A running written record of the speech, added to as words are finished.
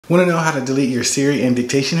Want to know how to delete your Siri and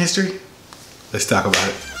dictation history? Let's talk about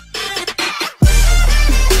it.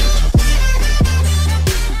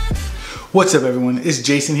 What's up everyone, it's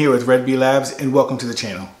Jason here with Red Bee Labs and welcome to the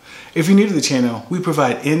channel. If you're new to the channel, we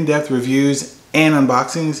provide in-depth reviews and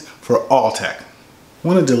unboxings for all tech.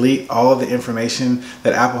 Want to delete all of the information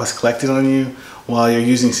that Apple has collected on you while you're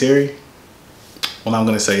using Siri? Well, I'm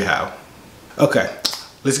going to show you how. Okay,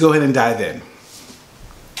 let's go ahead and dive in.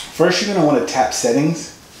 First, you're going to want to tap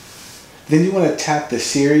Settings. Then you want to tap the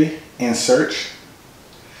Siri and Search.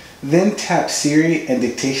 Then tap Siri and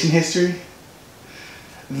Dictation History.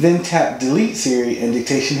 Then tap Delete Siri and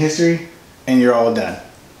Dictation History, and you're all done.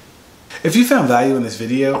 If you found value in this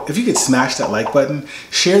video, if you could smash that like button,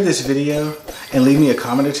 share this video, and leave me a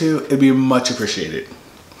comment or two, it'd be much appreciated.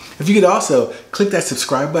 If you could also click that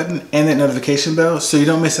subscribe button and that notification bell so you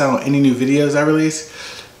don't miss out on any new videos I release,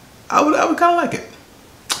 I would kind of like it.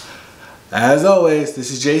 As always, this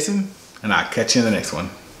is Jason, and I'll catch you in the next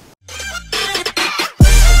one.